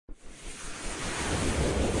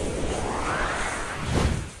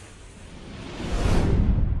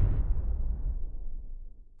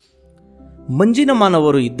ಮಂಜಿನ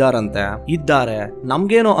ಮಾನವರು ಇದ್ದಾರೆ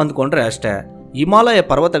ನಮ್ಗೇನೋ ಅಂದ್ಕೊಂಡ್ರೆ ಅಷ್ಟೇ. ಹಿಮಾಲಯ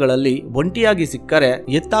ಪರ್ವತಗಳಲ್ಲಿ ಒಂಟಿಯಾಗಿ ಸಿಕ್ಕರೆ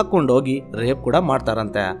ಎತ್ತಾಕೊಂಡೋಗಿ ರೇಪ್ ಕೂಡ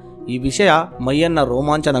ಮಾಡ್ತಾರಂತೆ. ಈ ವಿಷಯ ಮೈಯನ್ನ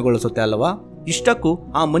ರೋಮಾಂಚನಗೊಳಿಸುತ್ತೆ ಅಲ್ವಾ? ಇಷ್ಟಕ್ಕೂ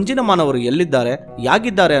ಆ ಮಂಜಿನ ಮಾನವರು ಎಲ್ಲಿದ್ದಾರೆ,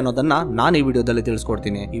 ಯಾಗಿದ್ದಾರೆ ಅನ್ನೋದನ್ನ ನಾನು ಈ ವಿಡಿಯೋದಲ್ಲಿ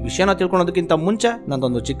ತಿಳಿಸ್ಕೊಡ್ತೀನಿ. ಈ ವಿಷಯನ ತಿಳ್ಕೊಳ್ಳೋದಕ್ಕಿಂತ ಮುಂಚೆ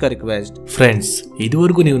ನಂದೊಂದು ಚಿಕ್ಕ ರಿಕ್ವೆಸ್ಟ್. ಫ್ರೆಂಡ್ಸ್,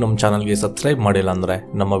 ಇದುವರೆಗೂ ನೀವು ನಮ್ಮ ಚಾನಲ್ಗೆ ಸಬ್ಸ್ಕ್ರೈಬ್ ಮಾಡಿಲ್ಲ ಅಂದ್ರೆ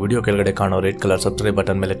ನಮ್ಮ ವಿಡಿಯೋ ಕೆಳಗಡೆ ಕಾಣೋ ರೆಡ್ ಕಲರ್ ಸಬ್ಸ್ಕ್ರೈಬ್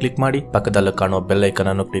ಬಟನ್ ಮೇಲೆ ಕ್ಲಿಕ್ ಮಾಡಿ, ಪಕ್ಕದಲ್ಲಿ ಕಾಣೋ ಬೆಲ್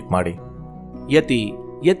ಐಕಾನ್ ಅನ್ನು ಕ್ಲಿಕ್ ಮಾಡಿ.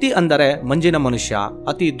 ಯತಿ ಅಂದರೆ ಮಂಜಿನ ಮನುಷ್ಯ.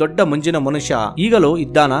 ಅತಿ ದೊಡ್ಡ ಮಂಜಿನ ಮನುಷ್ಯ ಈಗಲೂ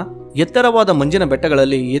ಇದ್ದಾನ? ಎತ್ತರವಾದ ಮಂಜಿನ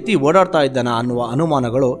ಬೆಟ್ಟಗಳಲ್ಲಿ ಯತಿ ಓಡಾಡ್ತಾ ಇದ್ದಾನ ಅನ್ನುವ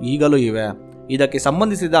ಅನುಮಾನಗಳು ಈಗಲೂ ಇವೆ. ಇದಕ್ಕೆ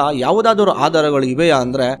ಸಂಬಂಧಿಸಿದ ಯಾವುದಾದರೂ ಆಧಾರಗಳು ಇವೆಯಾ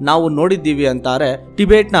ಅಂದ್ರೆ ನಾವು ನೋಡಿದ್ದೀವಿ ಅಂತಾರೆ.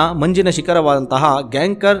 ಟಿಬೆಟ್ನ ಮಂಜಿನ ಶಿಖರವಾದಂತಹ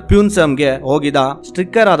ಗ್ಯಾಂಕರ್ ಪ್ಯೂನ್ಸಮ್ಗೆ ಹೋಗಿದ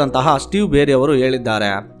ಸ್ಟ್ರಿಕ್ಕರ್ ಆದಂತಹ ಸ್ಟೀವ್ ಬೇರಿ ಅವರು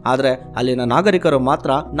ಹೇಳಿದ್ದಾರೆ. ಆದ್ರೆ ಅಲ್ಲಿನ ನಾಗರಿಕರು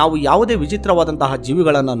ಮಾತ್ರ ನಾವು ಯಾವುದೇ ವಿಚಿತ್ರವಾದಂತಹ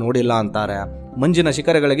ಜೀವಿಗಳನ್ನ ನೋಡಿಲ್ಲ ಅಂತಾರೆ. ಮಂಜಿನ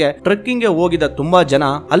ಶಿಖರಗಳಿಗೆ ಟ್ರೆಕ್ಕಿಂಗ್ಗೆ ಹೋಗಿದ ತುಂಬಾ ಜನ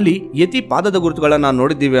ಅಲ್ಲಿ ಯತಿ ಪಾದದ ಗುರುತುಗಳನ್ನ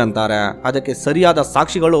ನೋಡಿದ್ದೀವಿ ಅಂತಾರೆ. ಅದಕ್ಕೆ ಸರಿಯಾದ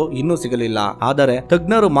ಸಾಕ್ಷಿಗಳು ಇನ್ನೂ ಸಿಗಲಿಲ್ಲ. ಆದರೆ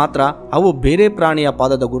ತಜ್ಞರು ಮಾತ್ರ ಅವು ಬೇರೆ ಪ್ರಾಣಿಯ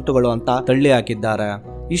ಪಾದದ ಗುರುತುಗಳು ಅಂತ ತಳ್ಳಿ ಹಾಕಿದ್ದಾರೆ.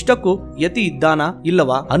 ಇಷ್ಟಕ್ಕೂ ಯತಿ ಇದ್ದಾನ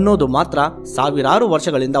ಇಲ್ಲವಾ ಅನ್ನೋದು ಮಾತ್ರ ಸಾವಿರಾರು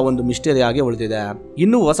ವರ್ಷಗಳಿಂದ ಒಂದು ಮಿಸ್ಟರಿಯಾಗಿ ಉಳಿದಿದೆ.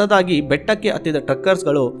 ಇನ್ನು ಹೊಸದಾಗಿ ಬೆಟ್ಟಕ್ಕೆ ಹತ್ತಿದ ಟ್ರೆಕ್ಕರ್ಸ್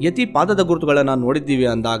ಗಳು ಯತಿ ಪಾದದ ಗುರುತುಗಳನ್ನ ನೋಡಿದ್ದೀವಿ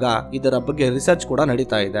ಅಂದಾಗ ಇದರ ಬಗ್ಗೆ ರಿಸರ್ಚ್ ಕೂಡ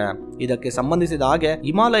ನಡೀತಾ ಇದೆ. ಇದಕ್ಕೆ ಸಂಬಂಧಿಸಿದ ಹಾಗೆ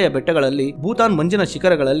ಹಿಮಾಲಯ ಬೆಟ್ಟಗಳಲ್ಲಿ ಭೂತಾನ್ ಮಂಜಿನ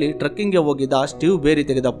ಶಿಖರಗಳಲ್ಲಿ ಟ್ರೆಕ್ಕಿಂಗ್ಗೆ ಹೋಗಿದ್ದ ಸ್ಟೀವ್ ಬೇರಿ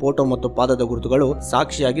ತೆಗೆದ ಫೋಟೋ ಮತ್ತು ಪಾದದ ಗುರುತುಗಳು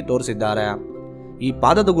ಸಾಕ್ಷಿಯಾಗಿ ತೋರಿಸಿದ್ದಾರೆ. ಈ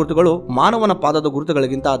ಪಾದದ ಗುರುತುಗಳು ಮಾನವನ ಪಾದದ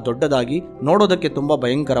ಗುರುತುಗಳಿಗಿಂತ ದೊಡ್ಡದಾಗಿ ನೋಡೋದಕ್ಕೆ ತುಂಬಾ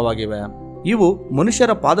ಭಯಂಕರವಾಗಿವೆ. ಇವು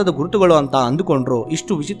ಮನುಷ್ಯರ ಪಾದದ ಗುರುತುಗಳು ಅಂತ ಅಂದುಕೊಂಡ್ರು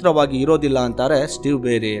ಇಷ್ಟು ವಿಚಿತ್ರವಾಗಿ ಇರೋದಿಲ್ಲ ಅಂತಾರೆ ಸ್ಟೀವ್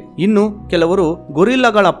ಬೇರಿ. ಇನ್ನು ಕೆಲವರು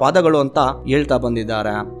ಗೊರಿಲ್ಲಗಳ ಪಾದಗಳು ಅಂತ ಹೇಳ್ತಾ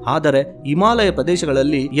ಬಂದಿದ್ದಾರೆ. ಆದರೆ ಹಿಮಾಲಯ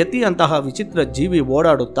ಪ್ರದೇಶಗಳಲ್ಲಿ ಯತಿ ಅಂತಹ ವಿಚಿತ್ರ ಜೀವಿ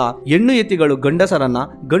ಓಡಾಡುತ್ತಾ ಹೆಣ್ಣು ಯತಿಗಳು ಗಂಡಸರನ್ನ,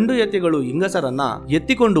 ಗಂಡು ಯತಿಗಳು ಹೆಂಗಸರನ್ನ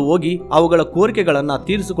ಎತ್ತಿಕೊಂಡು ಹೋಗಿ ಅವುಗಳ ಕೋರಿಕೆಗಳನ್ನ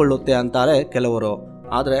ತೀರಿಸಿಕೊಳ್ಳುತ್ತೆ ಅಂತಾರೆ ಕೆಲವರು.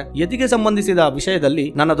 ಆದ್ರೆ ಯತಿಗೆ ಸಂಬಂಧಿಸಿದ ವಿಷಯದಲ್ಲಿ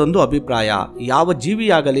ನನ್ನದೊಂದು ಅಭಿಪ್ರಾಯ. ಯಾವ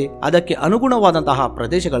ಜೀವಿಯಾಗಲಿ ಅದಕ್ಕೆ ಅನುಗುಣವಾದಂತಹ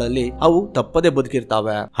ಪ್ರದೇಶಗಳಲ್ಲಿ ಅವು ತಪ್ಪದೆ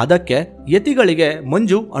ಬದುಕಿರ್ತವೆ. ಅದಕ್ಕೆ ಯತಿಗಳಿಗೆ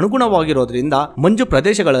ಮಂಜು ಅನುಗುಣವಾಗಿರೋದ್ರಿಂದ ಮಂಜು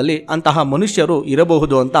ಪ್ರದೇಶಗಳಲ್ಲಿ ಅಂತಹ ಮನುಷ್ಯರು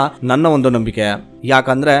ಇರಬಹುದು ಅಂತ ನನ್ನ ಒಂದು ನಂಬಿಕೆ.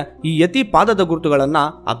 ಯಾಕಂದ್ರೆ ಈ ಯತಿ ಪಾದದ ಗುರುತುಗಳನ್ನ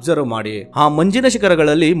ಅಬ್ಸರ್ವ್ ಮಾಡಿ. ಆ ಮಂಜಿನ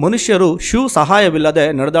ಶಿಖರಗಳಲ್ಲಿ ಮನುಷ್ಯರು ಶೂ ಸಹಾಯವಿಲ್ಲದೆ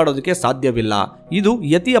ನಡೆದಾಡೋದಕ್ಕೆ ಸಾಧ್ಯವಿಲ್ಲ. ಇದು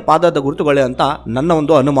ಯತಿಯ ಪಾದದ ಗುರುತುಗಳೇ ಅಂತ ನನ್ನ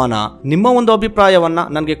ಒಂದು ಅನುಮಾನ. ನಿಮ್ಮ ಒಂದು ಅಭಿಪ್ರಾಯವನ್ನ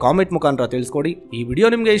ನನಗೆ ಕಾಮೆಂಟ್ ಮುಖಾಂತರ ತಿಳಿಸ್ಕೊಡಿ. ಈ ವಿಡಿಯೋ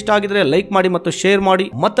ನಿಮಗೆ ಇಷ್ಟ ಆಗಿದ್ರೆ ಲೈಕ್ ಮಾಡಿ ಮತ್ತು ಶೇರ್ ಮಾಡಿ.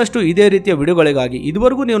 ಮತ್ತಷ್ಟು ಇದೇ ರೀತಿಯ ವಿಡಿಯೋಗಳಿಗಾಗಿ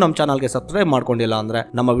ಇದುವರೆಗೂ ನೀವು ನಮ್ಮ ಚಾನಲ್ಗೆ ಸಬ್ಸ್ಕ್ರೈಬ್ ಮಾಡ್ಕೊಂಡಿಲ್ಲ ಅಂದ್ರೆ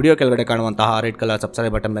ನಮ್ಮ ವಿಡಿಯೋ ಕೆಳಗಡೆ ಕಾಣುವಂತಹ ರೆಡ್ ಕಲರ್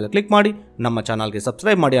ಸಬ್ಸ್ಕ್ರೈಬ್ ಬಟನ್ ಮೇಲೆ ಕ್ಲಿಕ್ ಮಾಡಿ ನಮ್ಮ ಚಾನಲ್ಗೆ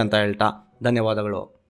ಸಬ್ಸ್ಕ್ರೈಬ್ ಮಾಡಿ ಅಂತ ಹೇಳ್ತಾ ಧನ್ಯವಾದಗಳು.